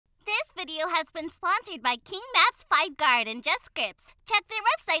video has been sponsored by King Maps 5 Guard and Just Scripts. Check their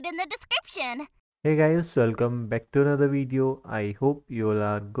website in the description. Hey guys, welcome back to another video. I hope you all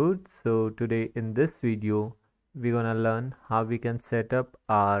are good. So today in this video we're gonna learn how we can set up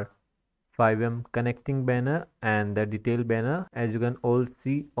our FiveM connecting banner and the detail banner. As you can all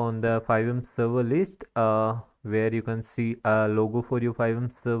see on the FiveM server list, where you can see a logo for your FiveM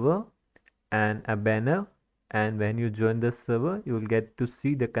server and a banner, and when you join the server you will get to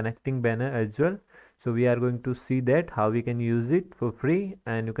see the connecting banner as well. So we are going to see that how we can use it for free,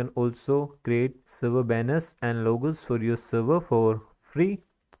 and you can also create server banners and logos for your server for free.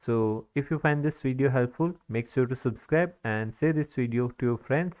 So if you find this video helpful, make sure to subscribe and share this video to your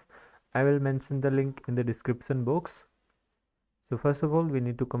friends. I will mention the link in the description box. So first of all, we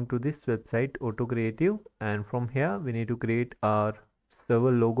need to come to this website Auto Creative, and from here we need to create our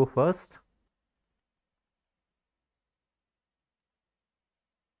server logo first.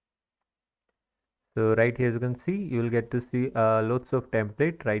 So right here, as you can see, you will get to see lots of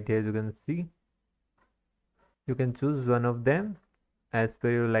template. Right here, as you can see, you can choose one of them as per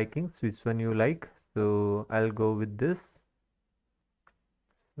your likings, which one you like. So I'll go with this.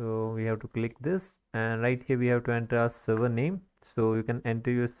 So we have to click this, and right here we have to enter our server name. So you can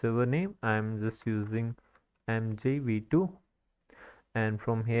enter your server name. I'm just using mjv2, and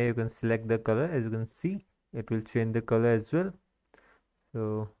from here you can select the color. As you can see, it will change the color as well.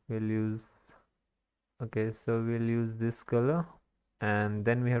 So we'll use this color, and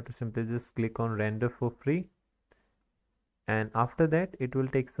then we have to simply just click on render for free, and after that it will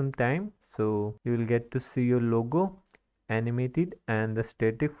take some time. So you will get to see your logo animated and the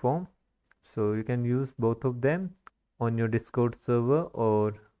static form. So you can use both of them on your Discord server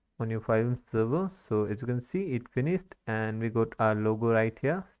or on your FiveM server. So as you can see, it finished and we got our logo right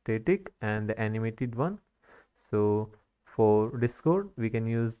here, static and the animated one. So for Discord we can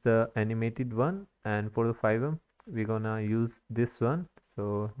use the animated one, and for the FiveM we're gonna use this one.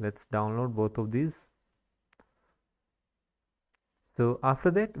 So let's download both of these. So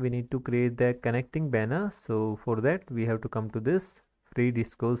after that we need to create the connecting banner. So for that we have to come to this free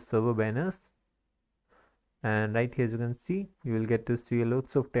Discord server banners, and right here as you can see, you will get to see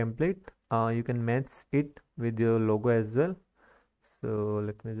lots of template. You can match it with your logo as well. So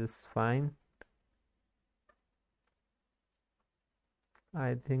let me just find,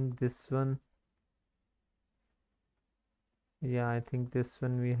 I think this one, yeah, I think this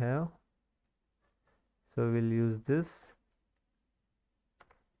one we have. So we'll use this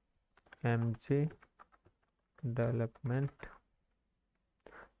mjdevelopment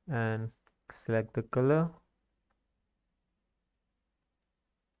and select the color,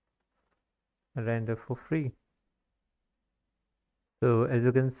 render for free. So as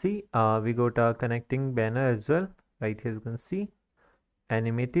you can see, we got our connecting banner as well. Right here you can see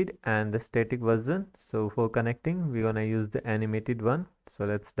animated and the static version. So for connecting we're gonna use the animated one. So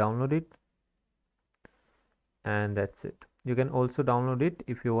let's download it, and that's it. You can also download it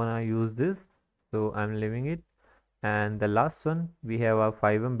if you wanna use this. So I'm leaving it. And the last one, we have our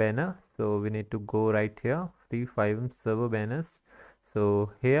FiveM banner. So we need to go right here, free FiveM server banners.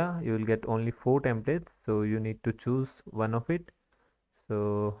 So here you will get only 4 templates, so you need to choose one of it.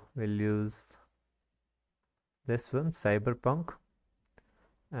 So we'll use this one, Cyberpunk,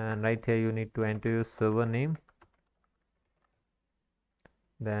 and right here you need to enter your server name,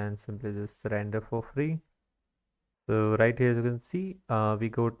 then simply just render for free. So right here as you can see, we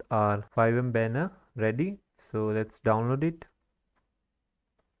got our FiveM banner ready. So let's download it.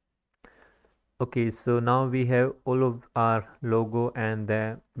 Okay, so now we have all of our logo and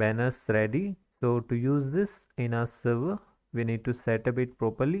the banners ready. So to use this in our server, we need to set up it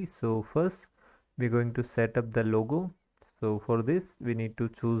properly. So first we're going to set up the logo. So for this we need to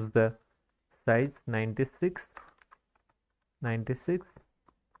choose the size 96.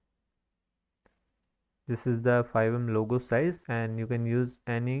 This is the FiveM logo size, and you can use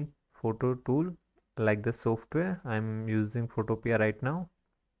any photo tool like the software. I'm using Photopea right now.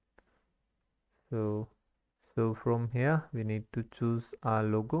 So from here we need to choose our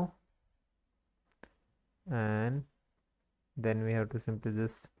logo, and then we have to simply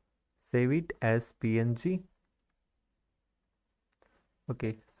just save it as PNG.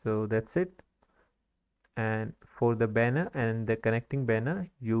 Okay, so that's it. And for the banner and the connecting banner,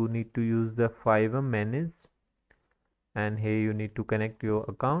 you need to use the FiveM manage, and here you need to connect your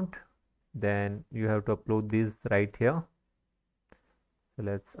account. Then you have to upload these right here. So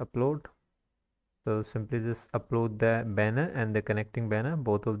let's upload. So simply just upload the banner and the connecting banner,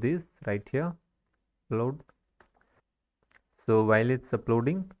 both of these right here. Upload. So while it's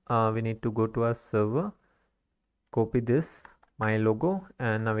uploading, we need to go to our server, copy this my logo,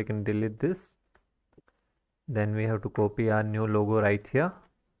 and now we can delete this. Then we have to copy our new logo right here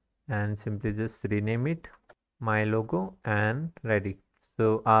and simply just rename it my logo and ready.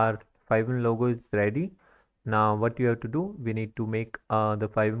 So our FiveM logo is ready. Now what you have to do, we need to make the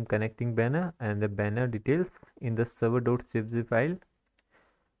FiveM connecting banner and the banner details in the server.cfg file,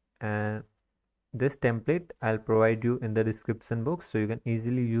 and this template I'll provide you in the description box so you can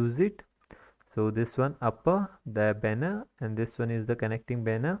easily use it. So this one upper the banner and this one is the connecting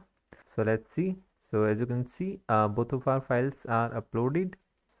banner. So let's see. So as you can see, both of our files are uploaded.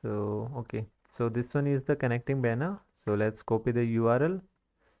 So okay, so this one is the connecting banner. So let's copy the URL,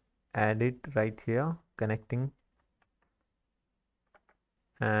 add it right here, connecting,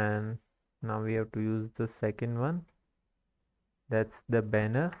 and now we have to use the second one, that's the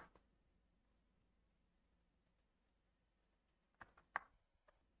banner.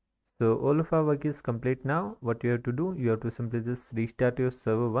 So all of our work is complete now. What you have to do, you have to simply just restart your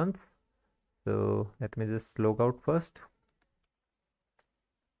server once. So let me just log out first.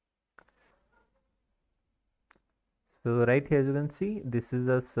 So right here as you can see, this is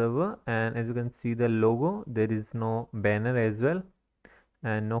the server, and as you can see the logo, there is no banner as well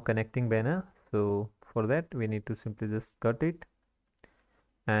and no connecting banner. So for that we need to simply just cut it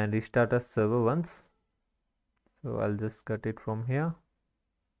and restart our server once. So I'll just cut it from here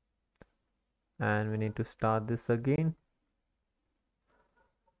and we need to start this again.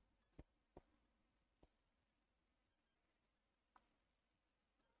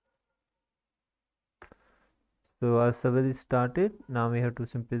 So our server is started. Now we have to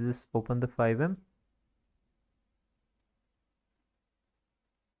simply just open the FiveM.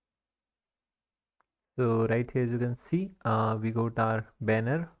 So right here as you can see, we got our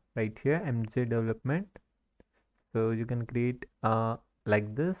banner right here, MJ development. So you can create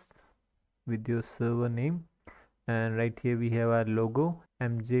like this with your server name, and right here we have our logo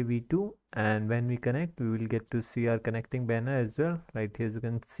MJV2, and when we connect we will get to see our connecting banner as well right here as you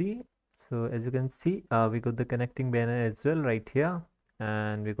can see. So as you can see, we got the connecting banner as well right here,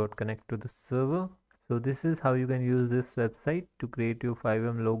 and we got connect to the server. So this is how you can use this website to create your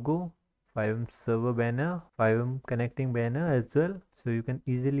FiveM logo, FiveM server banner, FiveM connecting banner as well. So you can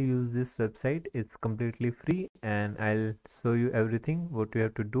easily use this website. It's completely free, and I'll show you everything what you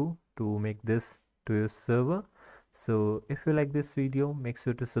have to do to make this to your server. So if you like this video, make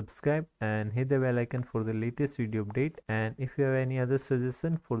sure to subscribe and hit the bell icon for the latest video update. And if you have any other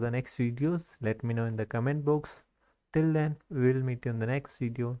suggestion for the next videos, let me know in the comment box. Till then, we will meet you in the next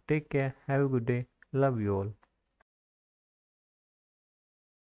video. Take care. Have a good day. Love you all.